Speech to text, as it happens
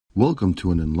Welcome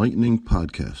to an enlightening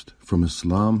podcast from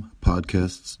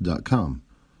IslamPodcasts.com.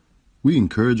 We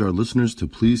encourage our listeners to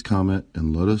please comment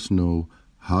and let us know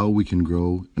how we can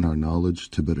grow in our knowledge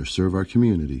to better serve our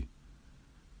community.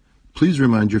 Please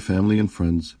remind your family and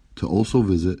friends to also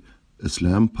visit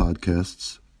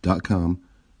IslamPodcasts.com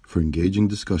for engaging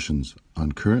discussions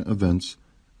on current events,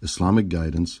 Islamic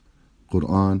guidance,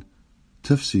 Quran,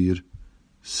 tafsir,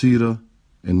 seerah,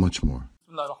 and much more.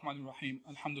 Bismillahirrahmanirrahim.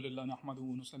 Alhamdulillah nahmaduhu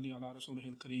wa nusalli ala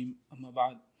rasulihil kareem. Amma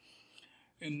ba'd.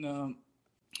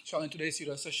 Inshallah, in today's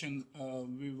Seerah session,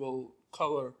 we will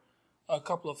cover a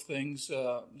couple of things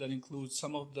that include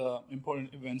some of the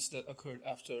important events that occurred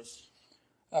after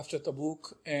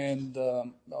Tabuk and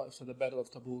after the Battle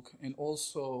of Tabuk, and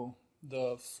also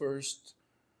the first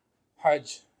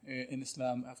Hajj in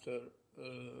Islam after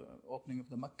opening of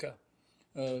the Mecca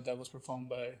that was performed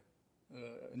by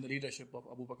in the leadership of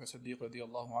Abu Bakr Siddiq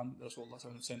radiallahu anhu. Rasulullah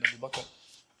sent Abu Bakr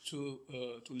to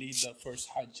lead the first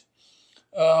Hajj.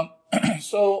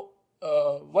 So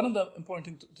one of the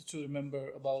important things to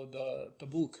remember about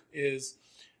Tabuk is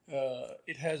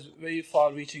it has very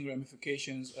far-reaching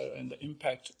ramifications and the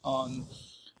impact on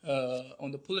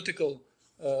the political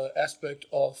aspect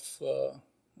of the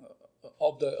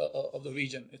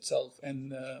region itself,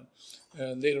 and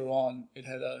later on it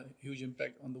had a huge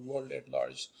impact on the world at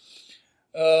large.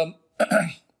 After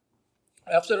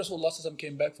Rasulullah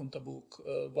came back from Tabuk,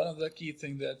 one of the key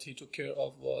things that he took care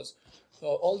of was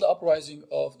all the uprising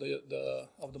of the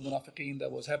munafiqeen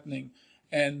that was happening.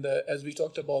 And as we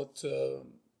talked about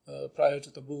prior to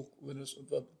Tabuk, when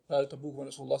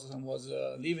Rasulullah was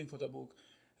leaving for Tabuk,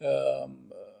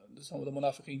 some of the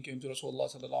munafiqeen came to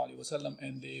Rasulullah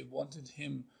and they wanted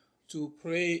him to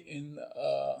pray in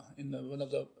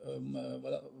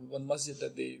one masjid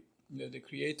that they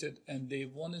created, and they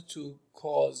wanted to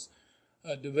cause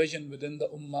a division within the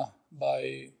ummah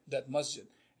by that masjid,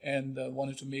 and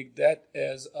wanted to make that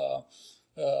as a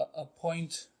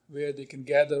point where they can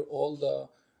gather all the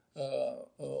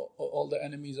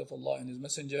enemies of Allah and His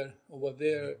Messenger over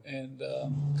there, and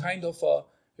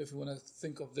if you want to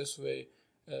think of this way,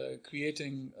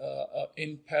 creating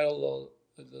in parallel,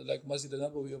 like Masjid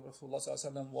al-Nabawi of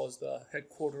Rasulullah was the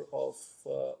headquarter of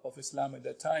Islam at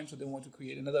that time, so they want to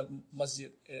create another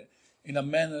masjid in a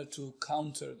manner to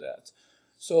counter that.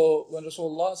 So when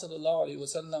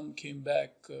Rasulullah came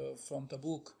back from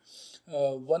Tabuk,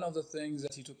 one of the things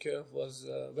that he took care of was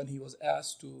when he was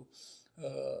asked to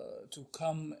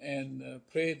come and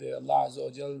pray there. Allah Azza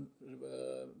wa Jal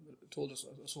told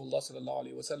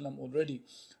Rasulullah already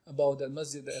about that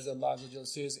masjid, as Allah Azza wa Jal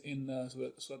says in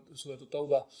Surah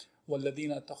Tauba,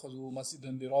 وَالَّذِينَ اتَّخَذُوا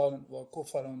مَسْجِدًا ضِرَارًا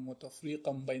وَكُفْرًا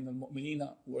وَتَفْرِيقًا بَيْنَ الْمُؤْمِنِينَ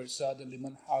وَإِرْصَادًا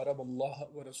لِمَنْ حَارَبَ اللَّهَ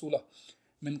وَرَسُولَهُ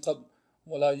مِنْ قَبْلُ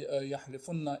وَلَا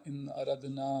يَحْلِفُنَّ إِنْ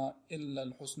أَرَدْنَا إِلَّا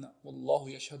الْحُسْنَى وَاللَّهُ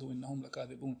يَشْهَدُ إِنَّهُمْ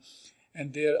لَكَاذِبُونَ.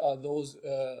 And there are those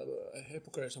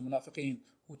hypocrites or munafiqeen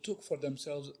who took for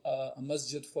themselves a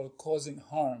masjid for causing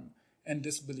harm and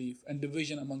disbelief and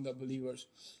division among the believers,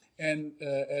 and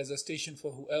as a station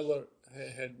for whoever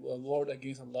had warred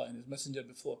against Allah and His Messenger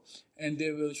before. And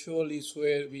they will surely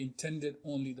swear we intended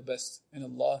only the best, and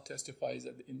Allah testifies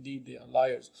that indeed they are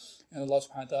liars. And Allah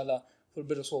subhanahu wa ta'ala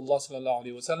forbid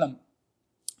Rasulullah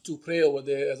to pray over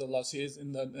there, as Allah says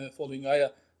in the following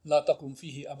ayah, لا تقم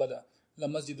فيه أبدا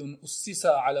لمسجد أسس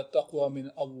على التقوى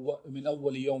من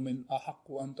أول يوم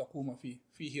أحق أن تقوم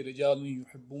فيه رجال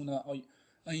يحبون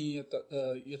أن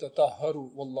يتطهروا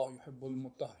والله يحب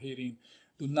المطهرين.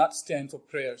 Do not stand for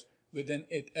prayers within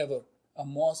it ever. A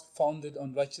mosque founded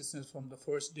on righteousness from the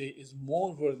first day is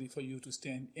more worthy for you to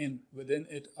stand in. Within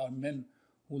it are men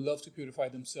who love to purify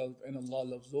themselves, and Allah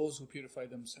loves those who purify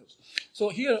themselves. So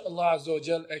here Allah Azza wa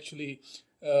Jal actually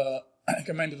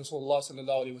commanded Rasulullah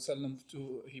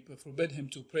he forbid him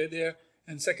to pray there.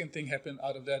 And second thing happened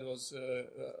out of that was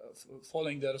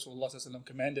following that Rasulullah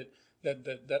commanded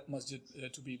that masjid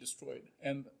to be destroyed,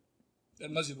 and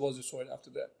that masjid was destroyed after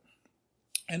that.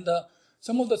 And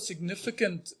some of the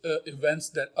significant events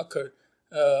that occurred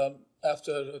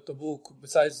after Tabuk,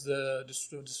 besides the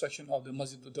destruction of the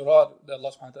Masjid al-Dirar that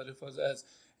Allah subhanahu wa ta'ala refers as,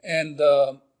 and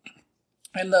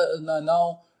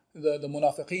now the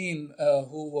munafiqeen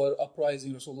who were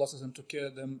uprising, Rasulullah took care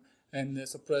of them and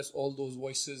suppressed all those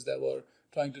voices that were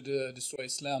trying to destroy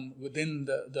Islam within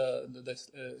the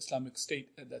Islamic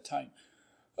State at that time.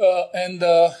 And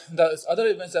the other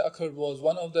events that occurred was,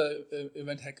 one of the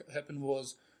event happened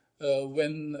was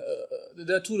when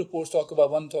there are two reports talk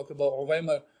about. One talked about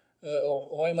Uwaymar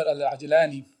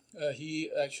al-Ajlani. He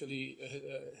actually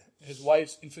his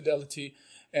wife's infidelity,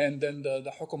 and then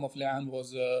the hukum of li'an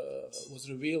was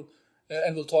revealed,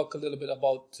 And we'll talk a little bit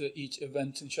about each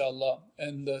event, inshallah.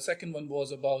 And the second one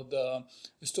was about the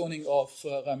stoning of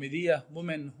Ghamidiyya,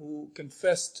 woman who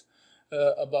confessed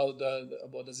about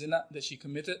the zina that she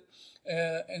committed.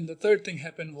 And the third thing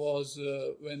happened was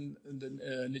when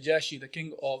the Najashi, the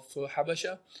king of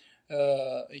Habasha,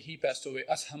 he passed away.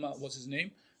 Ashama was his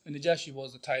name, and Najashi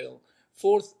was the title.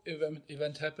 Fourth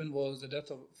event happened was the death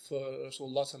of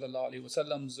Rasulullah sallallahu alaihi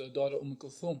wasallam's daughter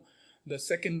Kulthum, the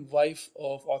second wife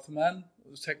of Uthman,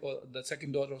 the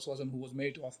second daughter of Rasulullah who was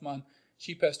married to Uthman.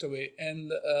 She passed away.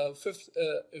 And the fifth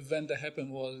event that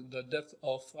happened was the death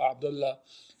of Abdullah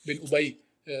bin Ubay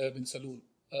bin Salul.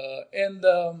 And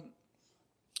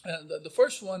the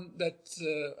first one that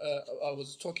I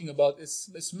was talking about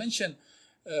is mentioned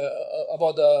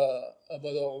about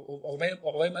Uwaymir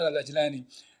al-Ajlani.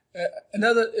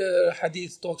 Another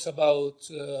hadith talks about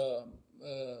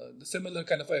the similar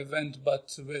kind of event,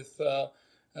 but with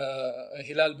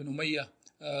Hilal bin Umayyah,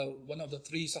 one of the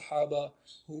three Sahaba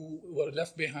who were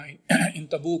left behind in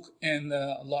Tabuk, and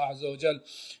Allah Azza wa Jal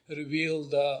revealed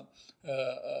the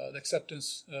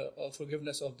acceptance of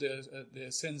forgiveness of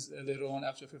their sins later on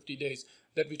after 50 days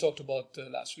that we talked about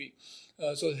last week.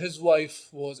 So his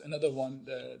wife was another one.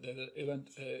 The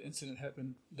incident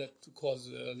happened that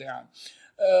caused li'an.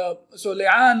 So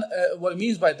li'an, what it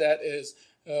means by that is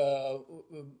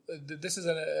this is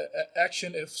an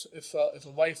action if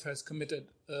a wife has committed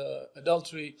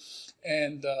adultery,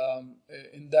 and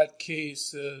in that case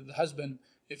the husband,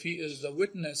 if he is the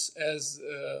witness, as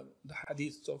the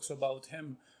hadith talks about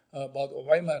him, about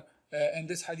Uwaymir, and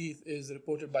this hadith is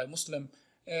reported by Muslim.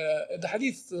 The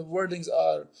hadith wordings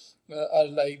are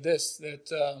like this, that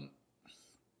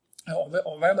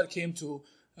Uwaymir came to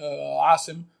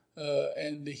Asim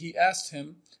and he asked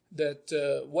him that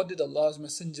what did Allah's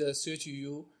Messenger say to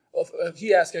you?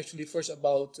 He asked actually first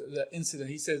about the incident.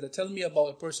 He says that, tell me about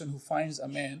a person who finds a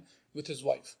man with his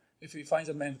wife. If he finds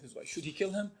a man with his wife, should he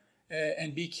kill him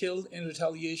and be killed in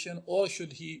retaliation, or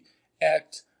should he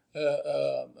act?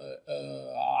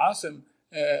 Asim,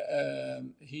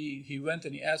 he went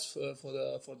and he asked for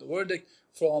the verdict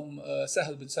from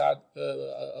Sahal bin Sa'ad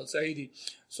al-Sa'idi.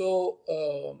 So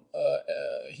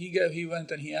he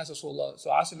went and he asked Rasulullah.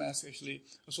 So Asim asked actually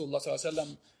Rasulullah sallallahu alaihi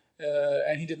wasallam,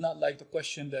 and he did not like the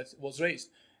question that was raised,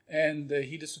 and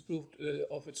he disapproved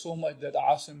of it so much that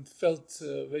Asim felt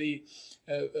very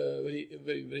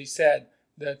sad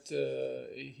that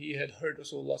he had hurt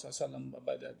Rasulullah sallallahu alaihi wasallam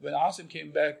by that. When Asim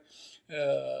came back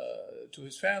to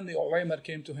his family, Uwaymir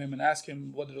came to him and asked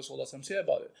him, what did Rasulullah sallallahu alaihi wasallam say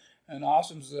about it? And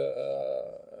Asim's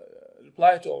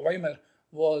reply to Uwaymir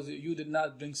was, you did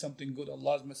not bring something good.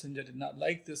 Allah's Messenger did not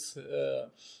like this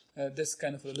this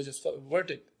kind of religious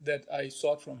verdict that I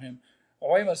sought from him.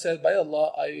 Uwaymir said, by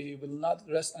Allah, I will not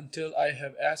rest until I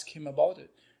have asked him about it.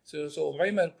 So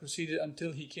Uwaymir proceeded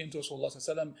until he came to Rasulullah sallallahu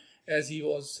alaihi wasallam as he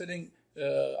was sitting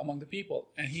among the people,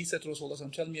 and he said to Rasulullah,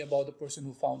 tell me about the person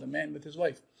who found a man with his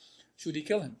wife. Should he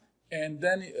kill him? And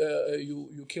then you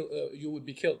would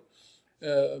be killed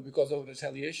because of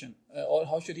retaliation, or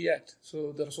how should he act?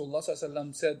 So the Rasulullah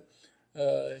said,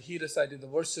 he recited the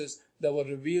verses that were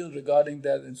revealed regarding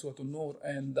that in Surah An-Nur,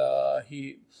 and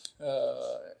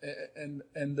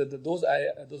those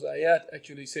ayat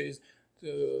actually says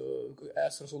to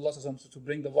ask Rasulullah to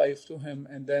bring the wife to him,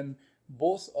 and then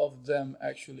both of them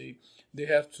actually, they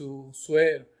have to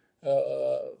swear.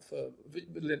 The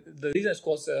reason it's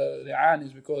called li'an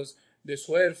is because they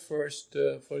swear first.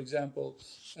 For example,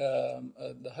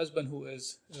 the husband who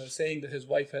is saying that his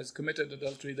wife has committed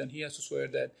adultery, then he has to swear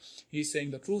that he's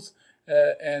saying the truth,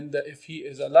 and if he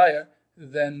is a liar,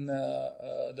 then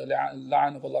the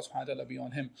la'an of Allah subhanahu wa ta'ala be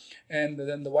on him. And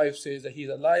then the wife says that he's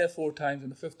a liar 4 times,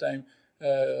 and the 5th time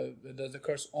does the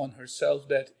curse on herself,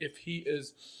 that if he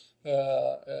is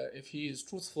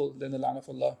truthful, then the la'an of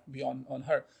Allah be on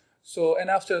her. So, and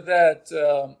after that,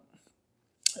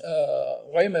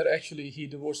 Uwaymir actually, he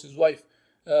divorced his wife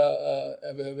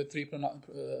with 3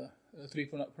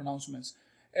 pronouncements.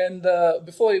 And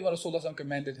before even Rasulullah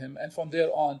commanded him, and from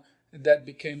there on, that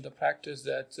became the practice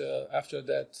that after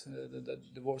that, the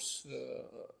divorce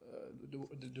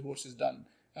is done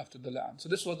after the la'an. So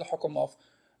this was the hukum of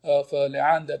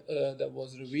li'an that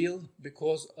was revealed,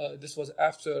 because this was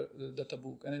after the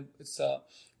Tabuk, and it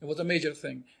was a major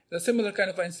thing. The similar kind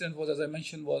of incident was, as I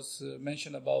mentioned,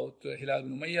 mentioned about Hilal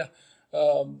bin Umayyah.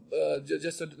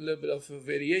 Just a little bit of a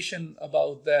variation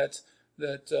about that.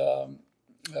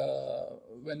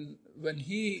 When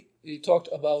he talked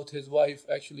about his wife,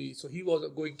 actually, so he was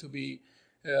going to be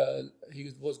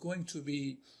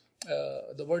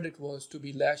the verdict was to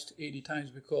be lashed 80 times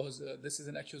because this is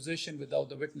an accusation without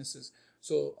the witnesses.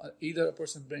 So either a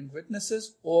person bring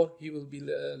witnesses or he will be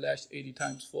lashed 80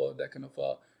 times for that kind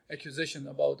of accusation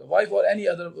about a wife or any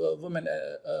other woman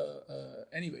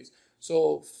anyways.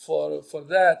 So for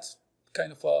that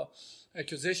kind of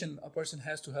accusation, a person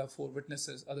has to have 4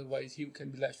 witnesses, otherwise he can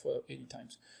be lashed for 80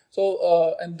 times.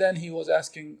 So and then he was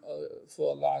asking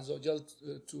for Allah Azza wa Jal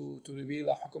to reveal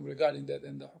a hukum regarding that,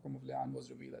 and the hukum of li'an was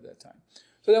revealed at that time.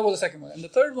 So that was the second one. And the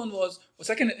third one was, the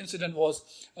second incident was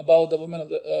about the woman of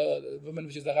the woman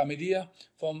which is the Ghamidiyya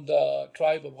from the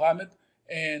tribe of Ghamid,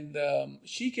 and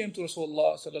she came to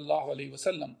Rasulullah sallallahu alaihi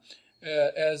wasallam,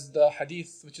 as the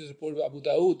hadith which is reported by Abu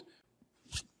Dawood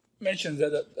mentions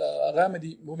that a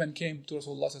Ghamidi woman came to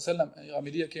Rasulullah sallallahu alaihi wasallam.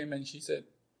 Ghamidiyya came and she said,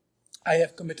 I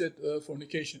have committed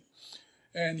fornication.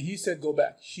 And he said, go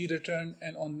back. She returned,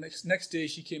 and on next day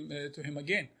she came to him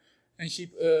again. And she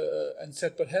and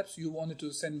said, perhaps you wanted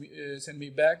to send me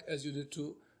back as you did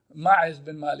to Ma'iz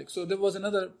bin Malik. So there was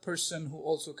another person who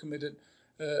also committed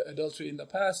adultery in the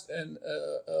past, and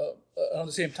around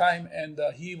the same time, and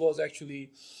he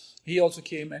also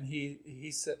came and he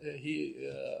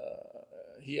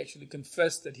actually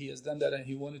confessed that he has done that, and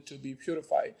he wanted to be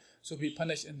purified, so be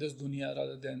punished in this dunya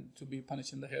rather than to be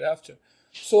punished in the hereafter.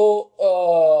 So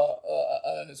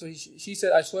she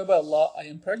said, I swear by Allah, I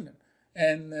am pregnant.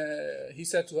 And he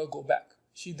said to her, go back.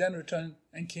 She then returned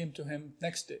and came to him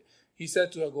next day. He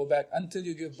said to her, go back until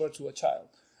you give birth to a child.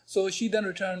 So she then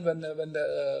returned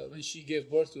when she gave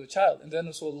birth to a child. And then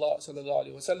Rasulullah sallallahu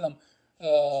alaihi wasallam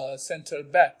sent her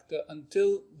back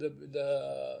until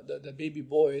the baby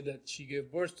boy that she gave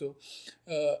birth to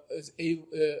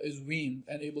is weaned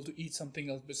and able to eat something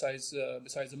else besides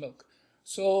the milk.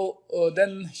 So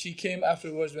then she came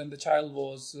afterwards when the child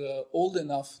was old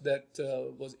enough that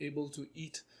was able to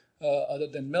eat other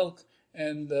than milk,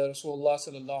 and Rasulullah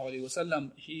sallallahu alaihi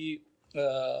wasallam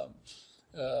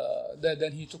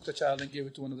then he took the child and gave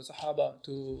it to one of the Sahaba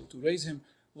to raise him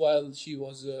while she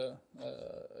was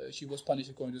punished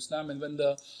according to Islam. And when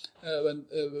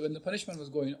the punishment was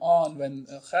going on, when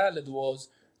Khalid was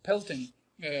pelting,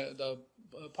 the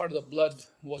part of the blood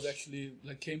was actually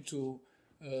came to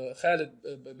Khalid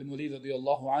bin Walid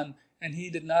radiyallahu an, and he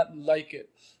did not like it,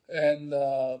 and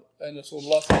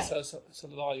Rasulullah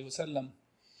sallallahu alaihi wasallam.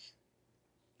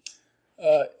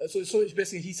 So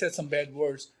basically he said some bad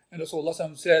words, and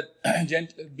Rasulullah said,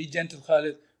 "Be gentle,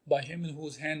 Khalid, by him in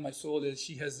whose hand my soul is."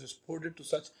 She has reported to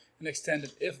such an extent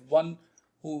that if one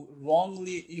who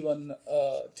wrongly even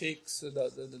takes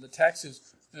the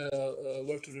taxes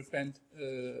were to repent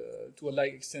to a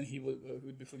like extent, he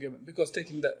would be forgiven, because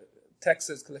taking the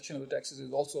taxes, collection of the taxes,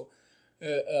 is also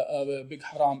a big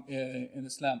haram in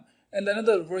Islam. And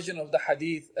another version of the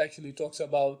hadith actually talks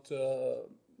about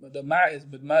the Ma'iz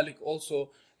bin Malik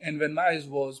also, and when Ma'iz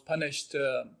was punished,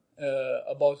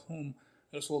 about whom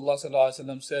Rasulullah sallallahu alaihi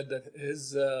wasallam said that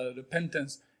his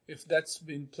repentance, if that's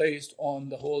been placed on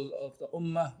the whole of the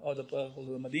Ummah or the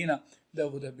whole of Medina, that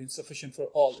would have been sufficient for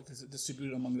all. It is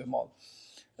distributed among them all.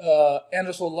 And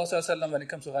Rasulullah sallallahu alaihi wasallam, when it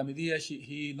comes to Ghamidiyya,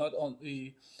 he not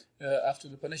only after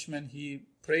the punishment, he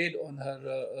prayed on her,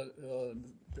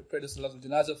 prayed the Salat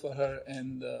al-Janazah for her,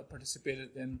 and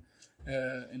participated in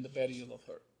the burial of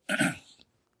her.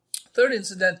 Third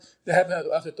incident that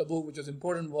happened after Tabuk, which was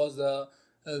important, was the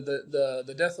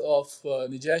death of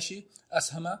Najashi,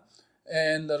 Ashama,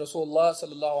 and Rasulullah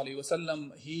sallallahu alaihi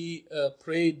wasallam, he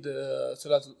prayed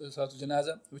Salat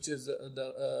al-Janazah, which is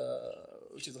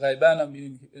ghaibana,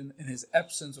 meaning in his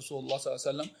absence. Rasulullah sallallahu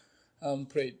alaihi wasallam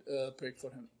prayed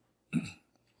for him.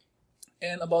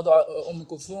 And about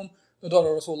Kulthum, the daughter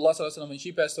of Rasulullah sallallahu alaihi wasallam, when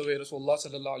she passed away, Rasulullah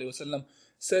sallallahu alaihi wasallam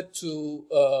said to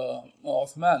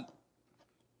Uthman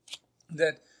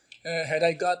that had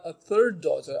I got a third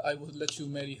daughter, I would let you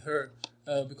marry her,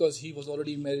 because he was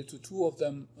already married to 2 of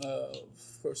them.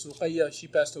 First Ruqayya, she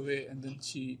passed away, and then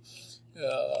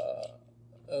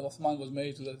Uthman was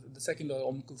married to the second daughter,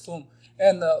 Kulthum,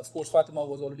 and of course Fatima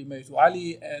was already married to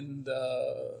Ali, and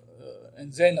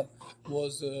Zainab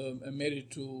was married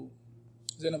to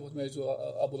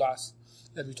Abu As,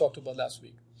 that we talked about last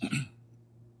week.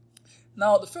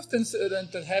 Now, the fifth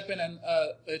incident that happened, and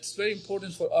it's very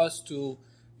important for us to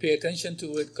pay attention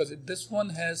to it, because this one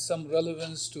has some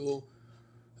relevance to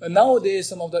nowadays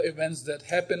some of the events that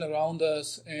happen around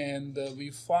us, and we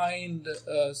find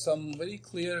some very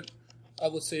clear, I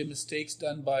would say, mistakes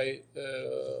done by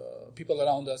people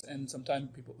around us, and sometimes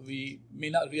we may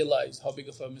not realize how big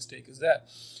of a mistake is that.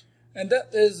 And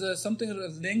that is something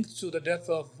linked to the death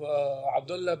of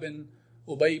Abdullah bin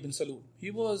Ubay bin Salul. He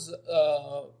was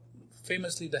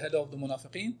famously the head of the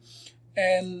Munafiqeen,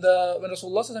 And when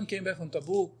Rasulullah sallallahu came back from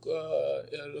Tabuk,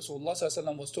 Rasulullah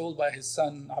sallallahu was told by his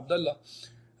son Abdullah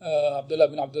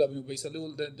bin Ubay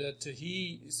Salul that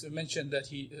he mentioned that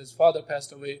his father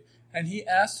passed away, and he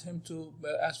asked him to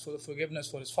ask for forgiveness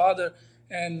for his father,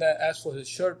 and asked for his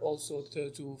shirt also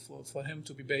for him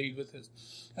to be buried with his.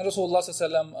 And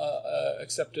Rasulullah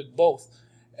accepted both.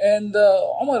 And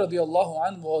Umar radiallahu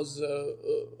an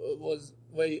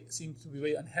seemed to be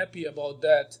very unhappy about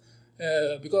that,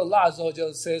 because Allah Azza wa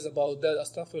Jal says about that,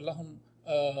 astaghfir lahum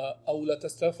أو لا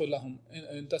تستغفر لهم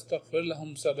إن تستغفر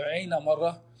لهم 70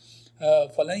 مرة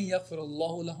فلن يغفر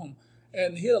الله لهم.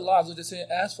 And here Allah Azza wa Jal says,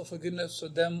 ask for forgiveness for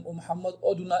them, O Muhammad,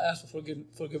 or do not ask for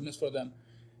forgiveness for them.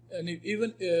 And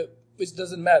even which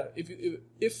doesn't matter,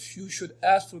 if you should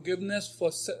ask forgiveness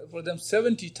for them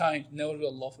 70 times, never will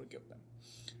Allah forgive them.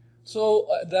 So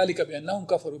ذلك بأنهم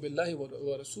كفروا بالله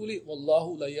ورسوله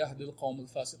والله لا يهدي القوم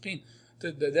الفاسقين.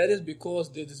 That is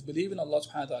because they disbelieve in Allah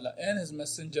subhanahu wa ta'ala and His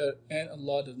Messenger, and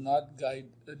Allah does not guide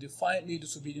defiantly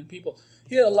disobedient people.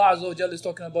 Here Allah Azza wa Jalla is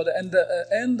talking about that,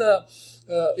 and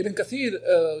Ibn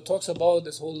Kathir talks about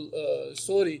this whole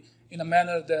story in a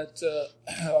manner that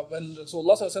when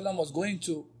Rasulullah was going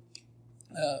to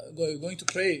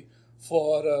pray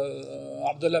for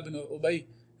Abdullah bin Ubay,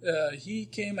 he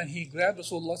came and he grabbed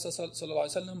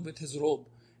Rasulullah with his robe,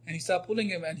 and he started pulling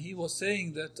him, and he was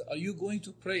saying that, are you going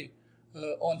to pray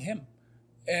on him?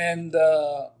 And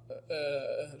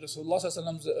Rasulullah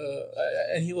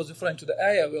and he was referring to the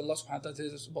ayah where Allah subhanahu wa ta'ala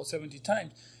says about 70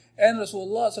 times. And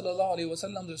Rasulullah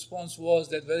sallallahu response was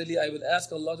that, verily I will ask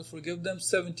Allah to forgive them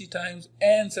 70 times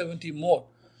and 70 more.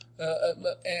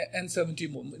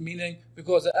 Meaning,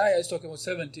 because the ayah is talking about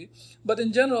 70. But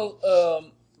in general,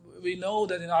 we know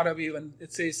that in Arabic when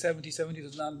it says 70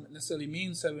 does not necessarily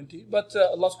mean 70. But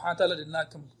Allah subhanahu wa ta'ala did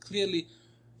not clearly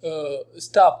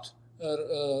stopped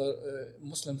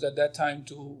Muslims at that time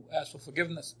to ask for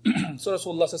forgiveness. So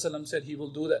Rasulullah said he will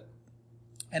do that.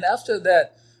 And after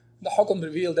that, the hukum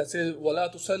revealed that says,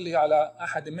 وَلَا تُصَلِّ عَلَىٰ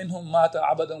أَحَدٍ مِّنْهُمْ مَاتَ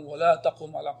عَبَدًا وَلَا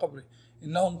تَقُمْ عَلَىٰ قَبْرِهِ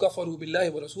إِنَّهُمْ كَفَرُوا بِاللَّهِ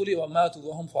وَرَسُولِهِ وَمَاتُوا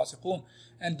وَهُمْ فَاسِقُونَ.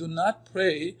 And do not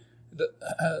pray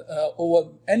over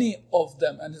any of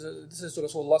them. And this is to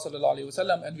Rasulullah sallallahu alaihi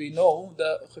wasallam. And we know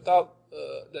the khitab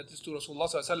that is to Rasulullah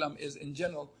sallallahu alaihi wasallam is in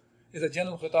general, is a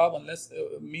general khitab, unless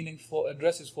meaning for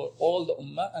addresses for all the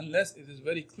ummah, unless it is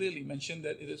very clearly mentioned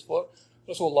that it is for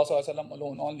Rasulullah sallallahu alaihi wasallam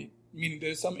alone only. Meaning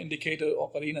there is some indicator or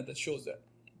qarina that shows that.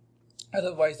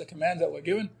 Otherwise, the commands that were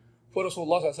given for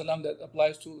Rasulullah sallallahu alaihi wasallam, that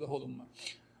applies to the whole ummah.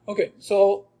 Okay,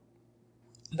 so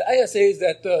the ayah says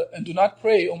that, and do not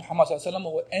pray, O Muhammad sallallahu alaihi wasallam,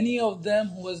 over any of them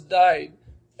who has died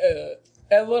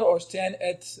ever, or stand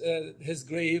at his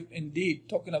grave. Indeed,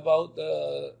 talking about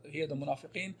here the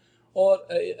munafiqeen, or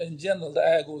in general, the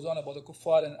ayah goes on about the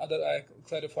kuffar, and other ayah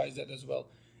clarifies that as well.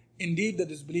 Indeed, they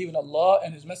disbelieve in Allah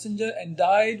and His Messenger and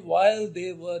died while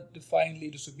they were defiantly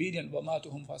disobedient.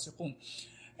 وَمَاتُهُمْ فَاسِقُونَ.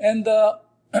 And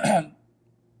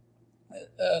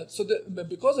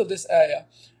because of this ayah,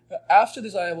 after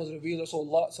this ayah was revealed,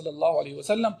 Rasulullah sallallahu alaihi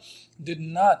wasallam did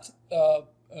not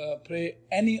pray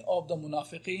any of the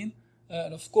munafiqeen,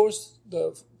 and of course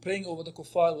the praying over the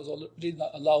kuffar was already not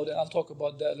allowed, and I'll talk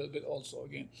about that a little bit also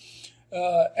again.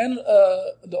 And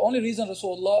the only reason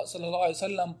Rasulullah sallallahu alaihi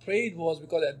wasallam prayed was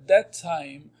because at that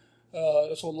time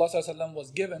Rasulullah sallallahu alaihi wasallam was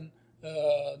given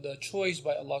the choice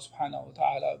by Allah subhanahu wa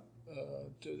ta'ala.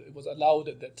 It was allowed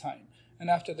at that time, and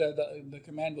after that the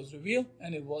command was revealed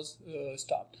and it was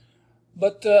stopped.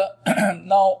 But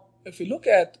now if we look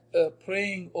at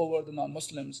praying over the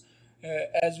non-Muslims,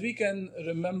 as we can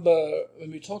remember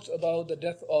when we talked about the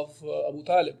death of Abu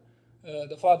Talib,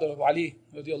 the father of Ali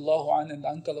radiallahu anhu and the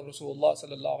uncle of Rasulullah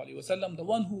sallallahu alaihi wasallam, the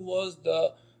one who was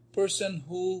the person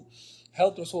who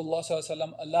helped Rasulullah sallallahu alaihi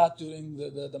wasallam a lot during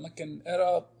the Meccan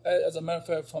era. As a matter of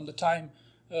fact, from the time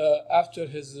after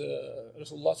his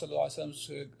Rasulullah sallallahu alaihi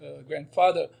wasallam's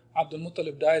grandfather Abdul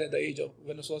Muttalib died at the age of,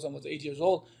 when Rasulullah was 8 years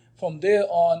old, from there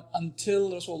on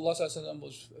until Rasulullah sallallahu alaihi wasallam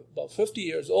was about 50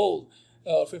 years old,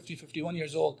 51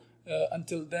 years old,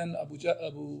 until then Abu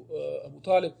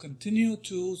Talib continued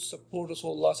to support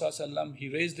Rasulullah sallallahu alaihi wasallam. He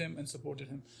raised him and supported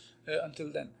him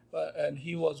until then, and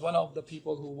he was one of the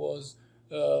people who was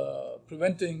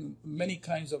preventing many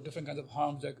kinds of different kinds of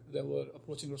harms that were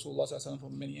approaching Rasulullah sallallahu alaihi wasallam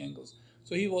from many angles.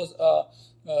 So he was a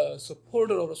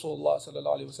supporter of Rasulullah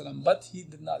sallallahu alaihi wasallam, but he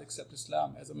did not accept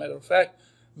Islam. As a matter of fact,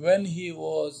 when he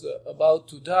was about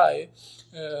to die,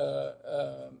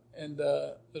 and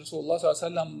Rasulullah sallallahu alaihi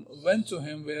wasallam went to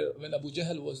him when Abu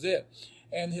Jahl was there,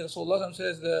 and Rasulullah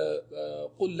says,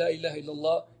 "قُلْ لَا إِلَهَ إِلَّا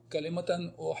اللَّهِ كَلِمَةً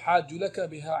أُحَاجُّ لَكَ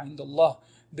بِهَا عِنْدَ اللَّهِ."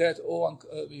 that,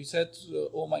 he said,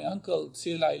 oh my uncle,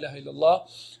 say La ilaha illallah,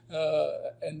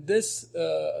 and this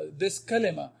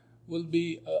kalima will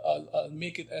be, I'll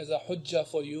make it as a hujjah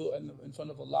for you in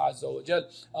front of Allah Azza wa Jal,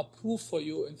 a proof for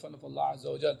you in front of Allah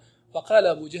Azza wa Jal. فقال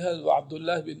أبو جهل وعبد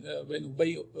الله بن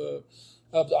أبي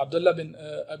عبد الله بن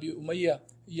أبي أمية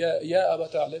يا أبا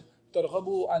طالب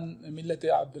ترغبوا عن ملة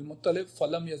عبد المطلب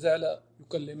فلم يزال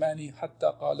يكلماني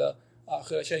حتى قال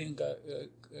آخر شيء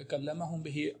كلمهم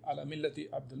به على ملة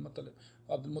عبد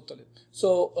المطلب.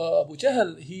 So Abu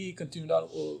Jahl, he continued on,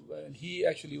 and he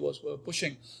actually was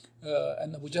pushing,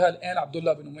 and Abu Jahl and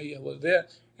Abdullah bin Umayyah were there,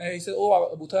 and he said,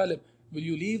 oh Abu Talib, will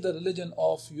you leave the religion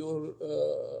of your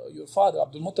father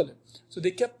Abdul Muttalib? So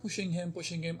they kept pushing him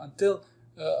until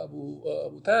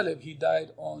Abu Talib, he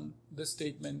died on this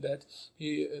statement that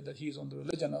he is on the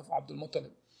religion of Abdul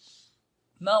Muttalib.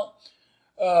 Now,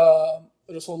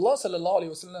 Rasulullah sallallahu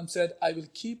alaihi wasallam said, I will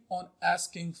keep on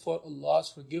asking for Allah's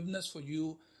forgiveness for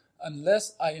you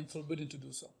unless I am forbidden to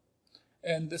do so.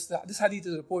 And this hadith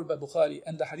is reported by Bukhari,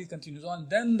 and the hadith continues on.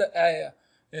 Then the ayah,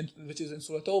 which is in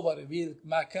Surah Tauba, revealed,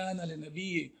 ما كان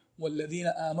للنبي والذين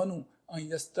آمنوا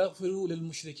أن يستغفروا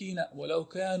للمشركين ولو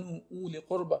كانوا أولي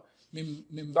قربى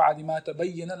من بعد ما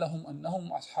تبين لهم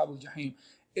أنهم أصحاب الجحيم.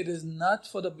 It is not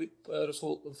for the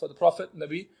Prophet,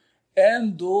 Nabi,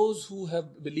 and those who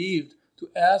have believed to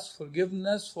ask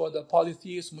forgiveness for the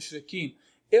polytheist mushrikeen,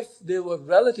 if they were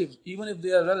relatives, even if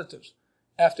they are relatives,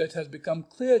 after it has become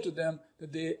clear to them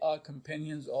that they are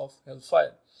companions of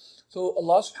hellfire. So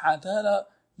Allah subhanahu wa ta'ala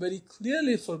very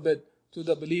clearly forbid to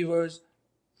the believers,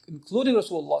 including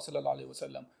Rasulullah sallallahu alaihi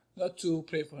wasallam, not to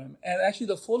pray for him. And actually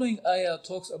the following ayah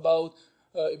talks about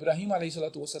Ibrahim alayhi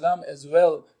salatu wasalam as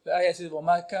well. The ayah says,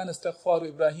 وَمَا كَانَ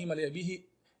اسْتَغْفَارُ إِبْرَاهِيمَ لِأَبِيهِ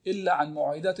إِلَّا عَنْ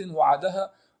مَوْعِدَةٍ وَعَدَهَا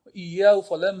إِيَّاهُ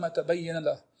فَلَمَّا تَبَيَّنَ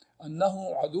لَهُ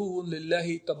أَنَّهُ عَدُوٌّ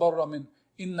لِلَّهِ تَبَرَّأَ مِنْهُ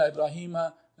إِنَّ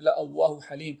إِبْرَاهِيمَ لَأَوَّاهُ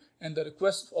حَلِيمٌ. And the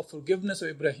request of forgiveness of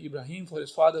Ibrahim for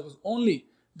his father was only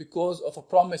because of a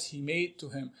promise he made to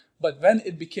him. But when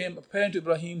it became apparent to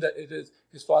Ibrahim that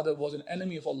his father was an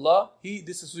enemy of Allah, he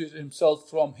disassociated himself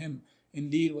from him.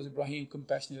 Indeed, was Ibrahim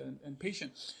compassionate and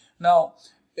patient. Now,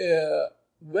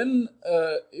 when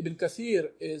Ibn Kathir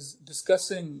is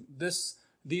discussing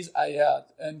these ayat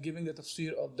and giving the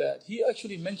tafsir of that, he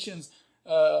actually mentions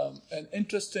an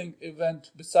interesting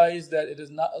event. Besides that, it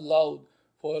is not allowed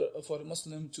for a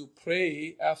Muslim to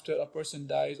pray after a person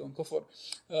dies on kufr.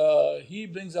 He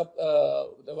brings up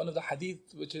one of the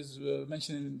hadith which is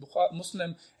mentioned in Bukhari,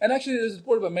 Muslim, and actually it is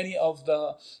reported by many of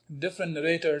the different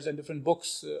narrators and different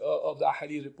books of the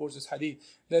hadith reports this hadith.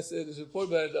 That's it is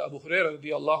reported by Abu Hurairah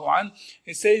radiyallahu an.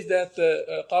 It says that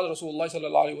قال رسول الله صلى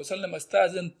الله عليه وسلم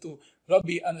استأذنت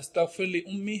ربي أن استغفر لي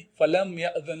أمي فلم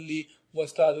يأذن لي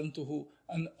واستأذنته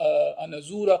أن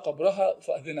أزور قبرها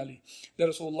فأذن لي. The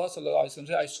Rasulullah sallallahu alaihi wasallam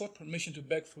said, I sought permission to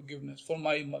beg forgiveness for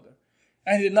my mother,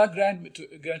 and he did not grant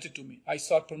it to me. I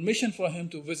sought permission for him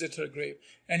to visit her grave,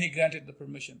 and he granted the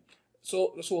permission.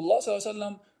 So Rasulullah sallallahu alaihi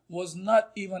wasallam was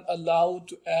not even allowed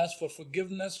to ask for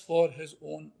forgiveness for his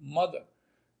own mother.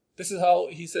 This is how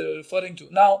he said, referring to.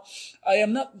 Now, I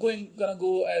am not gonna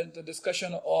go at the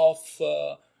discussion of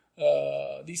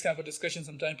these kind of discussions.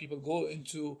 Sometimes people go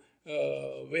into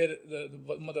where the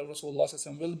mother of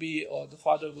Rasulullah will be, or the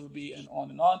father will be, and on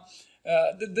and on.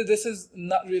 This is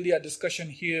not really a discussion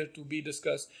here to be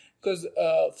discussed, because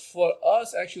for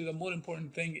us, actually, the more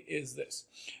important thing is this,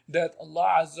 that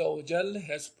Allah Azza wa Jal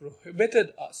has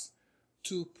prohibited us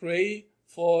to pray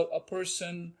for a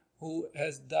person who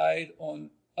has died on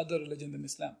other religion than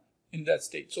Islam in that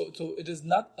state. So it is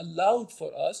not allowed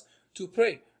for us to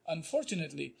pray.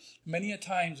 Unfortunately, many a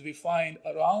times we find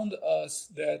around us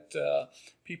that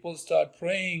people start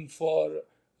praying for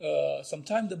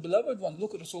sometimes the beloved one.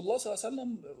 Look, Rasulullah sallallahu alaihi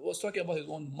wasallam was talking about his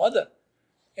own mother,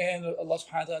 and Allah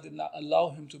subhanahu wa ta'ala did not allow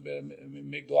him to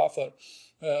make dua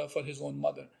for his own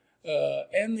mother.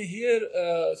 And here,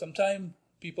 sometimes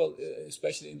people,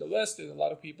 especially in the West, there's a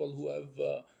lot of people who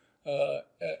have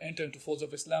entered into folds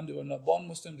of Islam. They were not born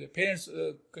Muslims. Their parents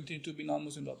continue to be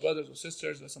non-Muslims, or brothers or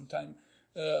sisters, or sometimes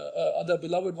other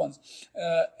beloved ones,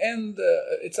 and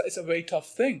it's a very tough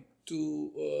thing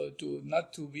to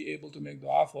not to be able to make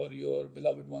dua for your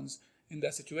beloved ones in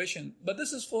that situation. But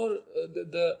this is for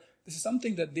this is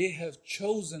something that they have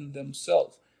chosen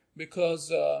themselves,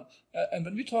 because and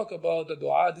when we talk about the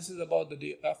dua, this is about the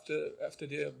day after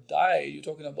they have died. You're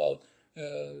talking about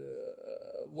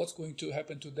what's going to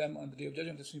happen to them on the day of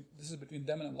judgment. This is between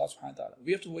them and Allah subhanahu wa ta'ala.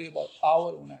 We have to worry about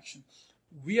our own action.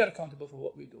 We are accountable for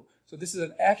what we do. So this is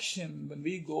an action when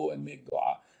we go and make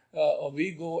dua, or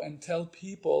we go and tell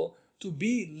people to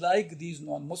be like these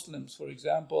non-Muslims. For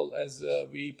example, as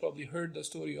we probably heard the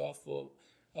story of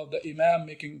of the Imam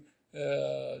making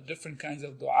different kinds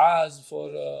of du'as for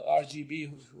RGB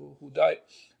who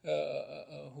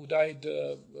died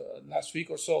last week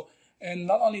or so. And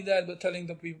not only that, but telling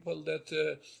the people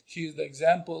that she is the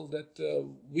example that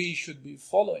we should be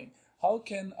following. How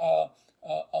can a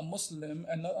Muslim,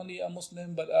 and not only a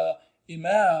Muslim, but a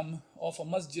Imam of a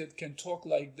masjid can talk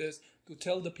like this to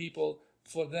tell the people,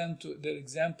 for them to, their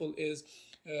example is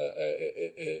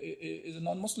a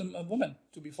non-Muslim woman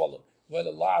to be followed? Well,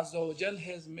 Allah Azza wa Jal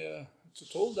has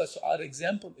told us our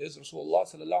example is Rasulullah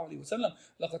sallallahu alaihi wasallam.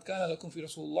 لَقَدْ كَانَ لَكُمْ فِي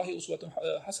رَسُولِ اللَّهِ أُسْوَةٌ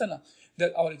حَسَنَةٌ.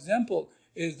 That our example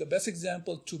is the best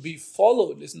example to be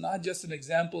followed. It's not just an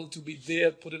example to be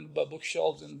there, put in the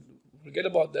bookshelves and forget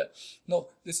about that. No,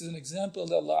 this is an example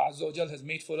that Allah Azza wa Jal has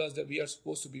made for us that we are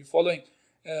supposed to be following.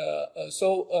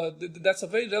 That's a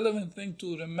very relevant thing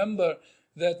to remember,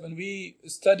 that when we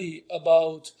study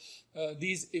about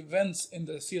these events in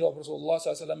the Seerah of Rasulullah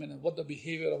ﷺ and what the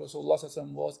behavior of Rasulullah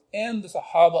ﷺ was, and the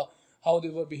Sahaba, how they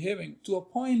were behaving, to a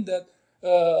point that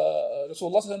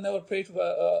Rasulullah ﷺ never prayed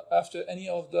after any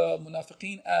of the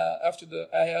munafiqeen after the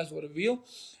ayahs were revealed.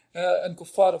 And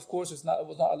kuffar, of course, was not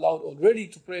allowed already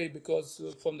to pray, because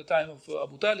from the time of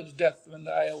Abu Talib's death, when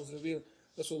the ayah was revealed,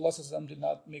 Rasulullah ﷺ did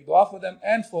not make dua for them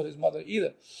and for his mother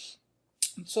either.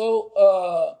 So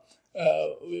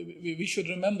we should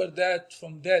remember that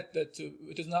from that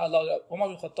it is not allowed. Umar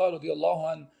bin Khattab radiallahu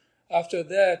anhu, after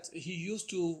that, he used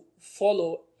to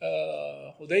follow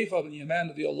Hudayfa bin Yaman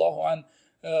radiallahu anhu.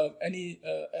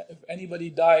 If anybody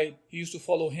died, he used to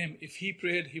follow him. If he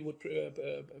prayed, he would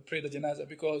pray the janazah,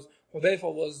 because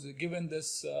Hudayfa was given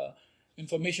this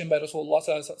information by Rasulullah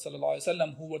sallallahu alaihi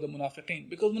wasallam who were the munafiqeen.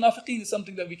 Because munafiqeen is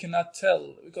something that we cannot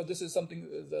tell, because this is something,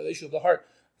 the issue of the heart.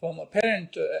 From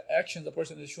apparent action, the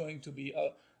person is showing to be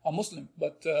a Muslim,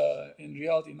 but in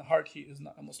reality, in the heart, he is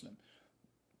not a Muslim.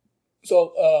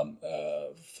 So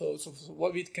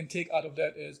what we can take out of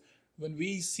that is, when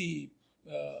we see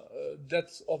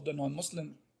deaths of the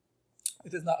non-Muslim,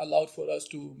 it is not allowed for us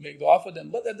to make dua for them.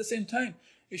 But at the same time,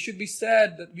 it should be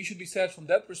sad that we should be sad from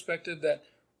that perspective, that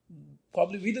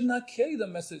probably we did not carry the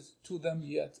message to them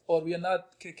yet, or we are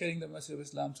not carrying the message of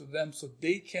Islam to them, so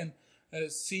they can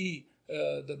see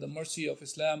the mercy of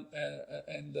Islam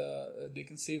and they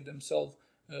can save themselves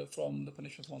from the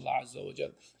punishment from Allah Azza wa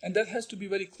Jal. And that has to be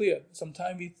very clear.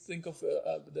 Sometimes we think of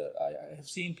I have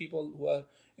seen people who are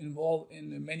involved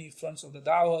in many fronts of the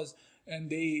da'was, and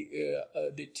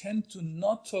they tend to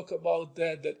not talk about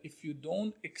that if you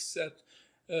don't accept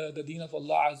the deen of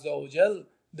Allah Azza wa Jal,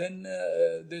 then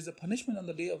there's a punishment on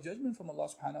the Day of Judgment from Allah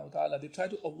subhanahu wa ta'ala. They try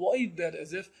to avoid that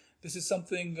as if this is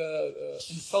something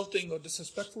insulting or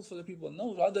disrespectful for the people.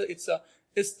 No, rather it's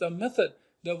the method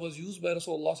that was used by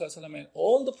Rasulullah sallallahu alaihi wasallam and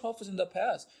all the prophets in the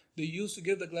past. They used to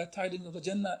give the glad tidings of the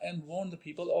Jannah and warn the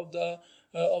people of the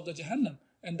Jahannam,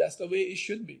 and that's the way it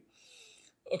should be.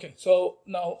 Okay, so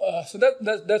now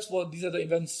that's what these are the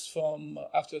events from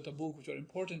after Tabuk, which are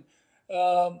important.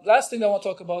 Last thing I want to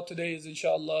talk about today is,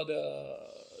 inshallah,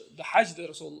 the Hajj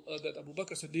that Abu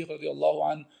Bakr Siddiq radiallahu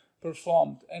anhu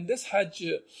performed. And this Hajj,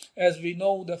 as we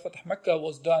know, the Fatah Makkah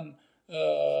was done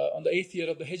on the 8th year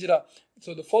of the Hijra.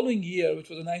 So the following year, which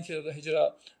was the 9th year of the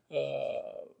Hijra,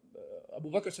 Abu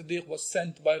Bakr Siddiq was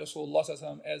sent by Rasulullah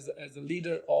as the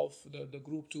leader of the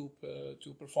group to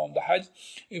perform the Hajj.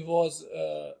 It was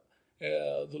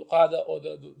Dhul-Qa'dah or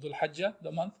the Dhul-Hijjah,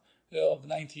 the month of the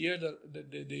 9th year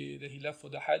that he left for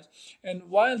the Hajj. And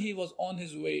while he was on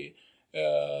his way,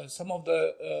 some of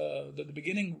the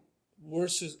beginning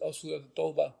verses of Surah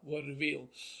Tauba were revealed,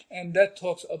 and that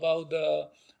talks about the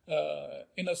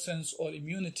innocence or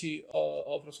immunity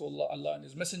of Rasulullah, Allah and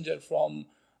His Messenger from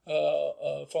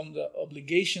the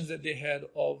obligations that they had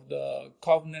of the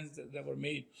covenants that were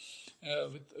made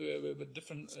with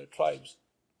different tribes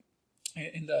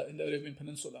in the Arabian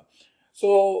Peninsula. So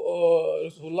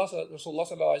Rasulullah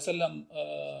sallallahu alaihi wasallam,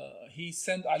 he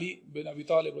sent Ali bin Abi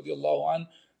Talib radiallahu anhu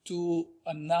to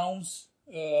announce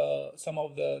some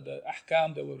of the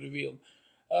ahkam that were revealed.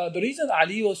 The reason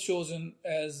Ali was chosen,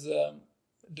 as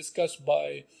discussed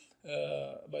by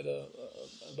the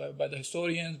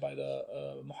historians, by the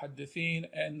muhaddithin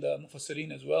and the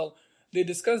mufassirin as well, they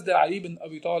discussed that Ali bin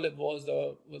Abi Talib was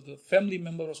the family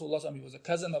member of Rasulullah. He was a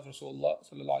cousin of Rasulullah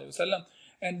sallallahu alaihi wasallam,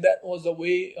 and that was the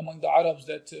way among the Arabs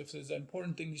that if there's an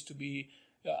important thing needs to be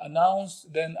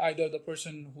announced, then either the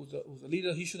person who's the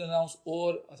leader, he should announce,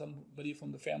 or somebody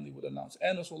from the family would announce.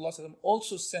 And Rasulullah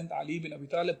also sent Ali bin Abi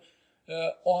Talib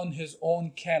on his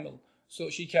own camel, so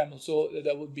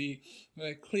that would be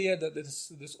clear that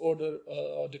this order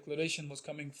or declaration was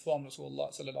coming from Rasulullah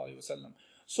sallallahu alaihi wasallam.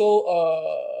 So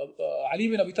Ali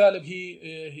bin Abi Talib,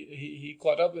 he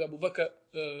caught up with Abu Bakr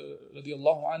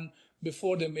radiallahu anh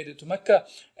before they made it to Mecca.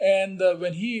 And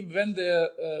when he went there,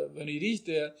 when he reached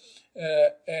there,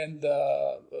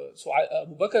 so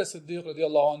Abu Bakr Siddiq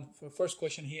radiallahu anh, for first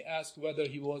question he asked whether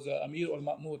he was Amir or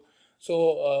Ma'mur.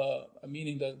 So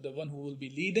meaning the one who will be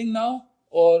leading now,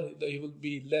 or he will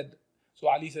be led. So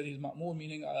Ali said he's Ma'mur,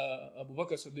 meaning Abu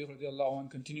Bakr Siddiq radiallahu anh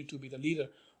continued to be the leader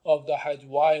of the Hajj,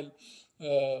 while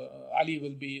Ali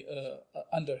will be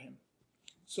under him.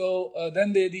 So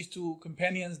then these two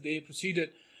companions, they proceeded.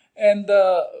 And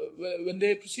when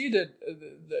they proceeded,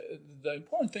 the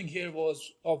important thing here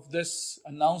was of this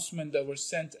announcement that was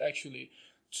sent actually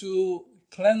to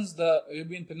cleanse the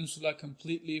Arabian Peninsula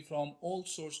completely from all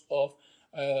sorts of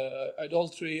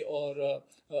idolatry or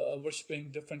worshipping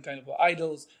different kind of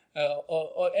idols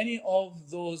or any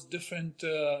of those different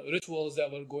rituals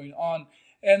that were going on.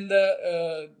 And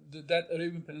that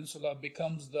Arabian Peninsula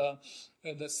becomes the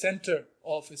center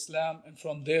of Islam, and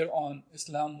from there on,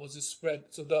 Islam was spread.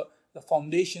 So the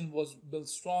foundation was built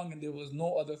strong, and there was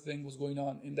no other thing was going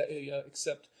on in that area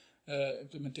except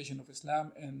implementation of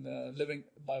Islam and living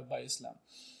by Islam.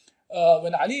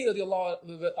 When Ali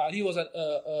was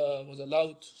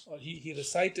allowed, or he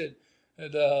recited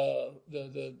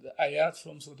the ayat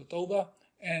from Surah Tauba,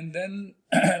 and then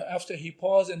after he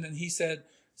paused, and then he said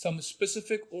some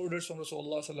specific orders from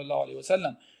Rasulullah sallallahu alaihi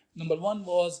wasallam. Number one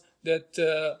was that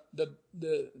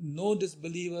no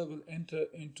disbeliever will enter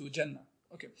into Jannah.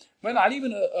 Okay, when Ali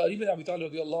bin Abi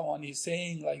Talib radiallahu anh is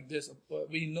saying like this,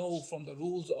 we know from the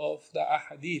rules of the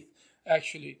ahadith.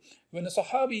 Actually, when a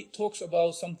Sahabi talks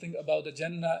about something about the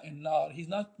Jannah and Nar, he's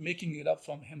not making it up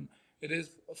from him. It is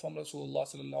from Rasulullah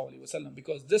sallallahu alaihi wasallam,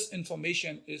 because this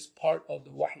information is part of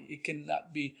the wahi. It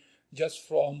cannot be just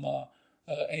from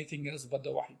anything else but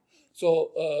the wahi.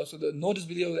 So the no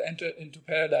disbeliever will enter into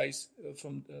paradise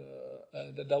from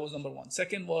that was number one.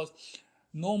 Second was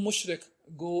no mushrik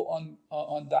go on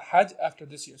the Hajj after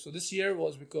this year. So this year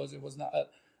was because it was not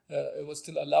it was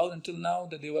still allowed until now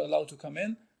that they were allowed to come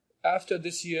in. After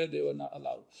this year, they were not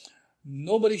allowed.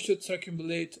 Nobody should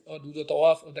circumambulate or do the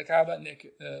tawaf of the Kaaba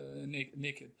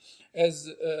naked. As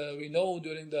we know,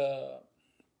 during the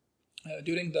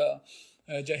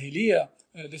Jahiliyyah,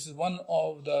 this is one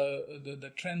of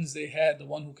the trends they had. The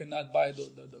one who cannot buy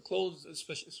the clothes,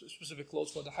 specific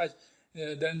clothes for the Hajj,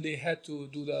 then they had to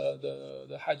do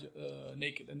the Hajj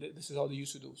naked, and this is how they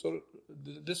used to do. So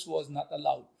this was not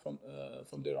allowed from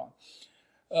there on.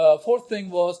 Fourth thing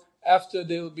was, after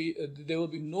there will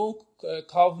be no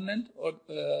covenant or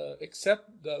except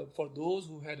for those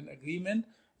who had an agreement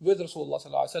with Rasulullah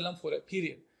sallallahu alaihi wasallam for a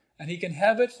period, and he can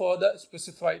have it for the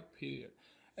specified period.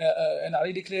 And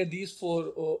Ali declared these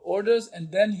 4 orders,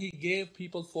 and then he gave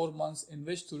people 4 months in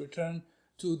which to return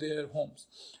to their homes.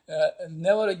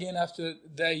 Never again after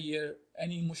that year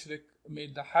any mushrik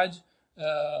made the Hajj,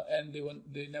 and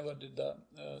they never did the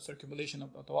circumambulation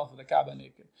of the tawaf of the Kaaba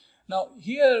naked. Now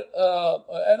here,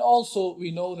 and also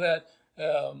we know that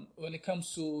when it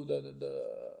comes to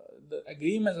the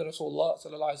agreements that Rasulullah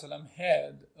sallallahu alaihi wasallam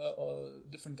had, or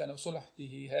different kind of sulh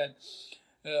he had,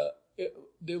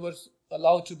 they were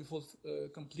allowed to before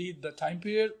complete the time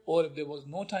period, or if there was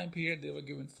no time period, they were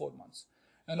given 4 months.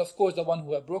 And of course, the one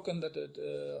who have broken their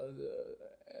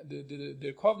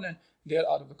covenant, they are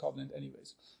out of the covenant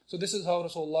anyways. So this is how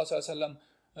Rasulullah sallallahu alaihi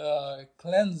wasallam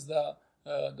cleansed the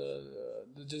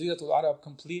Jaziratul Arab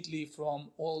completely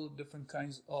from all different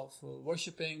kinds of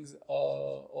worshippings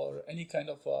or any kind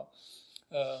of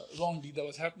wrong deed that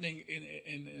was happening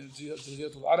in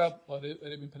Jaziratul Arab or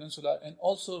Arabian Peninsula, and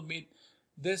also made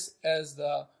this as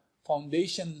the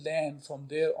foundation land from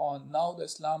there on. Now the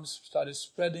Islam started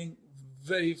spreading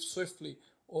very swiftly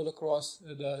all across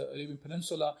the Arabian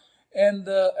Peninsula, and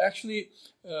actually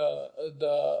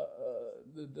the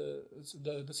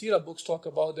Seerah books talk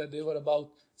about that there were about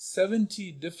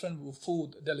 70 different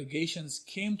wufud delegations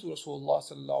came to Rasulullah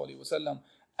sallallahu alaihi wasallam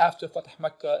after Fatah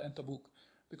Makkah and Tabuk,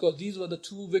 because these were the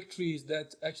 2 victories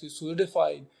that actually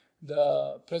solidified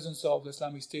the presence of the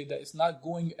Islamic State, that it's not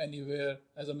going anywhere.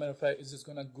 As a matter of fact, it's just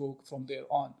going to go from there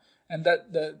on. And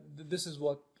this is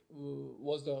what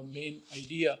was the main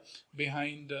idea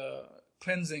behind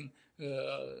cleansing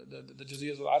the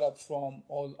Jaziratul Arab from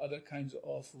all other kinds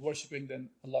of worshipping than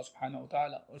Allah subhanahu wa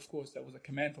ta'ala. Of course, that was a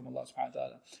command from Allah subhanahu wa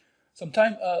ta'ala.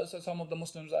 Sometimes some of the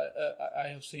Muslims I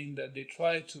have seen that they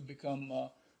try to become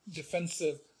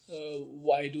defensive.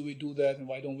 Why do we do that, and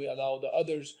why don't we allow the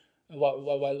others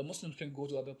while the Muslims can go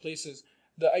to other places?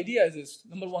 The idea is this.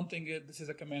 Number one thing is, this is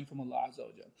a command from Allah Azza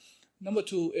wa Jal. Number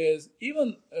two is,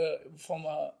 even from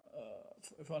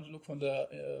if you want to look from the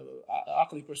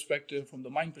aqli perspective, from the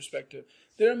mind perspective,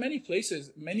 there are many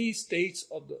places, many states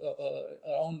of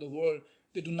around the world,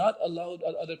 they do not allow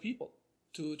other people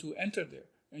to enter there.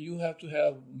 And you have to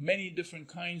have many different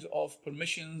kinds of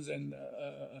permissions and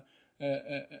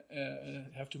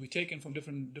have to be taken from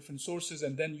different sources,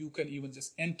 and then you can even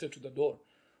just enter to the door.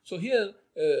 So here,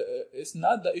 it's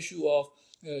not the issue of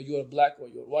you're black or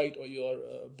you're white or you're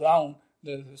brown,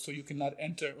 so you cannot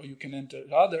enter or you can enter.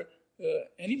 Rather,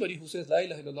 anybody who says La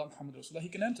ilaha illallah Muhammad Rasulullah, he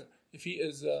can enter. If he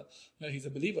is he's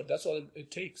a believer, that's all it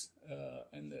takes.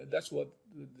 And that's what,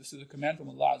 this is a command from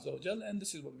Allah Azza wa Jal, and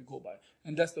this is what we go by.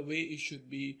 And that's the way it should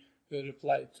be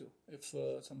replied to if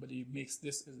somebody makes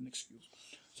this as an excuse.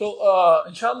 So,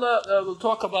 inshallah, we'll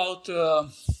talk about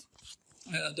the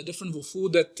different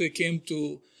wufood that came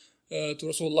to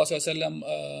Rasulullah Sallallahu Alaihi Wasallam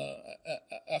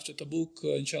after Tabuk,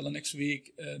 inshallah, next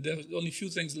week. There's only a few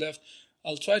things left.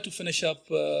 I'll try to finish up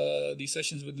these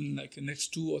sessions within like the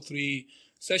next 2 or 3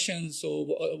 sessions. So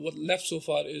what left so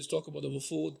far is talk about the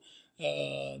wufood,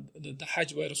 the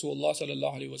Hajj by Rasulullah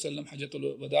Sallallahu Alaihi Wasallam,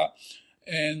 Hajjatul Wada,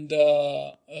 and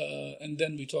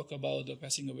then we talk about the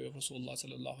passing away of Rasulullah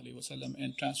Sallallahu Alaihi Wasallam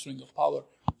and transferring of power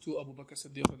to Abu Bakr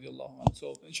Siddiq radiallahu anhu.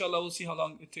 So inshallah we'll see how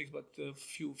long it takes, but a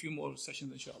few more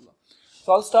sessions inshallah.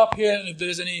 So I'll stop here, and if there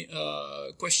is any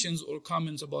questions or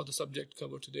comments about the subject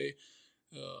covered today,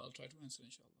 I'll try to answer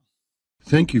inshallah.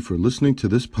 Thank you for listening to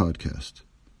this podcast.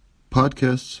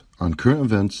 Podcasts on current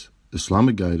events,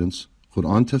 Islamic guidance,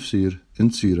 Quran tafsir,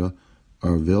 and Seerah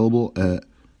are available at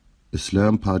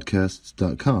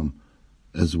islampodcasts.com,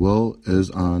 as well as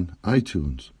on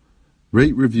iTunes.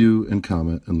 Rate, review, and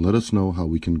comment, and let us know how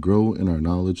we can grow in our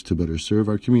knowledge to better serve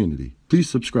our community. Please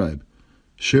subscribe,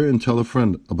 share, and tell a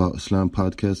friend about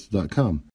islampodcasts.com.